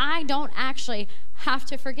that I don't actually have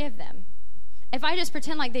to forgive them. If I just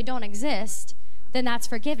pretend like they don't exist, then that's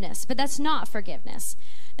forgiveness. But that's not forgiveness.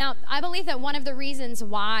 Now, I believe that one of the reasons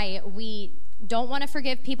why we don't want to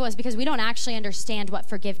forgive people is because we don't actually understand what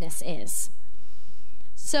forgiveness is.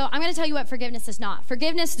 So I'm going to tell you what forgiveness is not.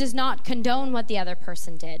 Forgiveness does not condone what the other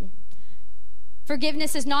person did.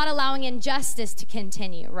 Forgiveness is not allowing injustice to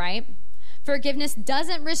continue, right? Forgiveness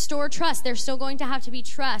doesn't restore trust. There's still going to have to be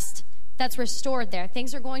trust that's restored there.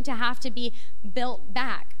 Things are going to have to be built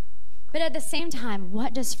back. But at the same time,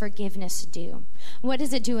 what does forgiveness do? What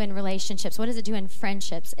does it do in relationships? What does it do in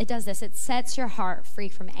friendships? It does this. It sets your heart free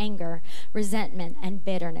from anger, resentment, and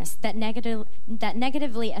bitterness that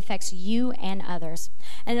negatively affects you and others.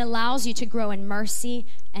 And it allows you to grow in mercy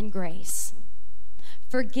and grace.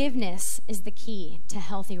 Forgiveness is the key to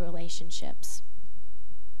healthy relationships.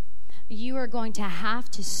 You are going to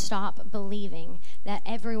have to stop believing that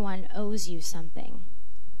everyone owes you something.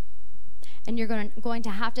 And you're going to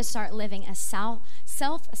have to start living a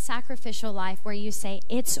self-sacrificial life where you say,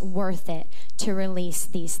 it's worth it to release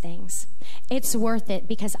these things. It's worth it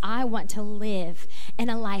because I want to live in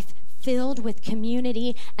a life filled with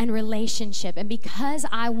community and relationship. And because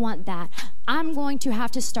I want that, I'm going to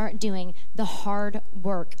have to start doing the hard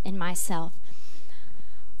work in myself.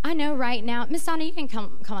 I know right now, Miss Donna, you can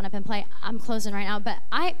come on up and play. I'm closing right now, but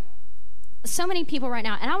so many people right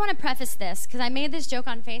now, and I want to preface this because I made this joke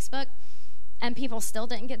on Facebook and people still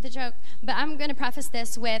didn't get the joke, but I'm going to preface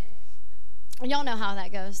this with, y'all know how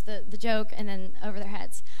that goes, the joke and then over their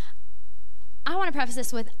heads. I want to preface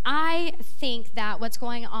this with, I think that what's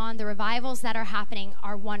going on, the revivals that are happening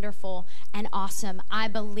are wonderful and awesome. I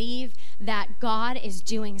believe that God is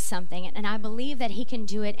doing something, and I believe that He can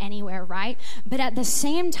do it anywhere, right? But at the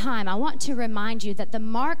same time, I want to remind you that the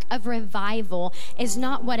mark of revival is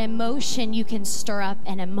not what emotion you can stir up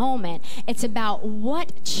in a moment. It's about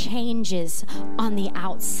what changes on the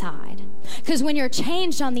outside. Because when you're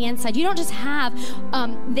changed on the inside, you don't just have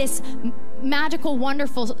this magical,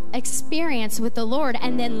 wonderful experience with the Lord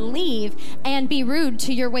and then leave and be rude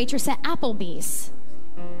to your waitress at Applebee's.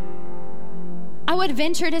 I would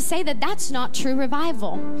venture to say that that's not true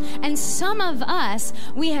revival. And some of us,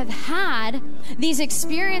 we have had these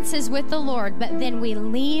experiences with the Lord, but then we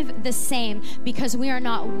leave the same because we are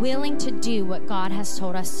not willing to do what God has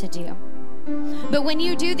told us to do. But when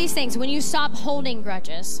you do these things, when you stop holding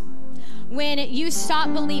grudges, when you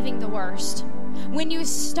stop believing the worst, when you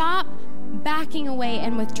stop backing away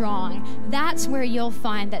and withdrawing, that's where you'll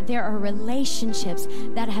find that there are relationships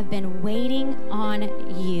that have been waiting on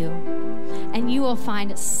you. And you will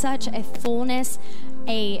find such a fullness,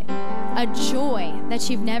 a joy that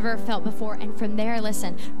you've never felt before. And from there,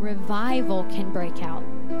 listen, revival can break out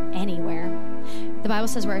anywhere. The Bible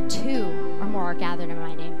says where 2 or more are gathered in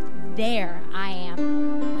my name, there I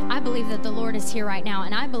am. I believe that the Lord is here right now,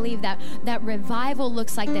 and I believe that revival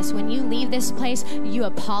looks like this. When you leave this place, you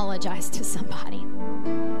apologize to somebody.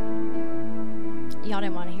 Y'all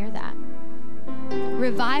didn't want to hear that.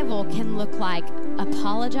 Revival can look like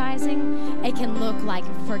apologizing. It can look like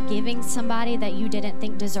forgiving somebody that you didn't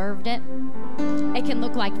think deserved it. It can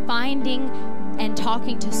look like finding and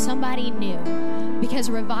talking to somebody new, because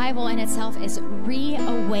revival in itself is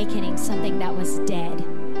reawakening something that was dead.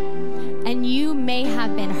 And you may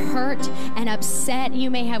have been hurt and upset.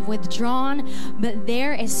 You may have withdrawn, but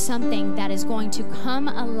there is something that is going to come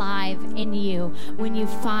alive in you when you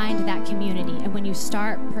find that community and when you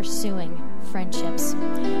start pursuing friendships.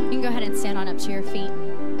 You can go ahead and stand on up to your feet.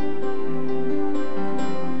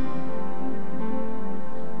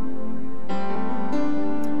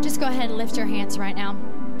 Just go ahead and lift your hands right now.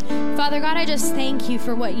 Father God, I just thank you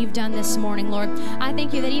for what you've done this morning, Lord. I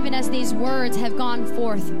thank you that even as these words have gone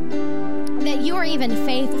forth, that you are even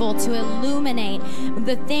faithful to illuminate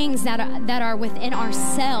the things that are within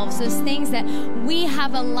ourselves, those things that we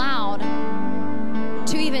have allowed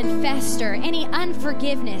to even fester, any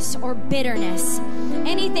unforgiveness or bitterness,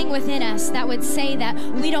 anything within us that would say that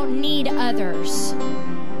we don't need others.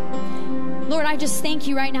 Lord, I just thank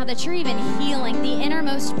you right now that you're even healing the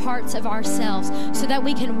innermost parts of ourselves so that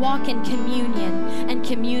we can walk in communion and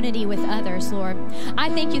community with others, Lord. I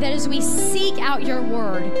thank you that as we seek out your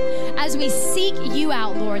word, as we seek you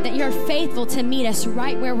out, Lord, that you're faithful to meet us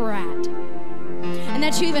right where we're at. And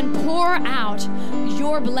that you even pour out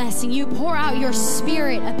your blessing. You pour out your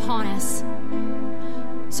spirit upon us.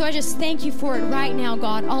 So I just thank you for it right now,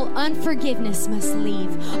 God. All unforgiveness must leave.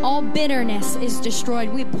 All bitterness is destroyed.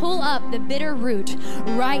 We pull up the bitter root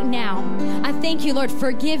right now. I thank you, Lord.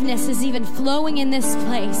 Forgiveness is even flowing in this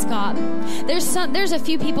place, God. There's a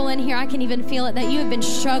few people in here, I can even feel it, that you have been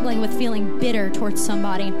struggling with feeling bitter towards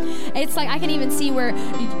somebody. It's like I can even see where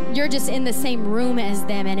you're just in the same room as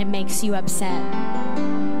them and it makes you upset.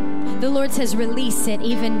 The Lord says, release it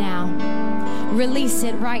even now. Release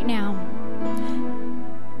it right now.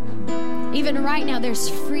 Even right now, there's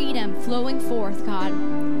freedom flowing forth, God.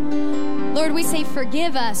 Lord, we say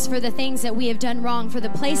forgive us for the things that we have done wrong, for the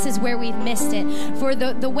places where we've missed it, for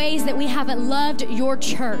the ways that we haven't loved your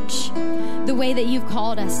church the way that you've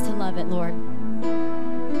called us to love it, Lord.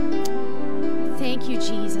 Thank you,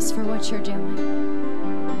 Jesus, for what you're doing.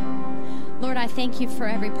 Lord, I thank you for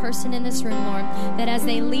every person in this room, Lord, that as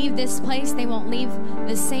they leave this place, they won't leave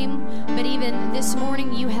the same, but even this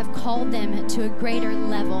morning, you have called them to a greater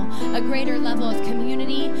level of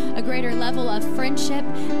community, a greater level of friendship,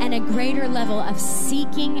 and a greater level of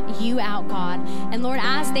seeking you out, God. And Lord,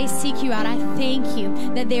 as they seek you out, I thank you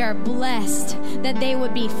that they are blessed, that they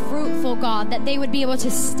would be fruitful, God, that they would be able to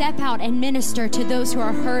step out and minister to those who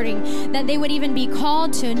are hurting, that they would even be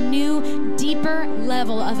called to a new, deeper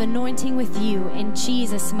level of anointing with you. In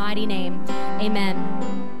Jesus' mighty name, amen.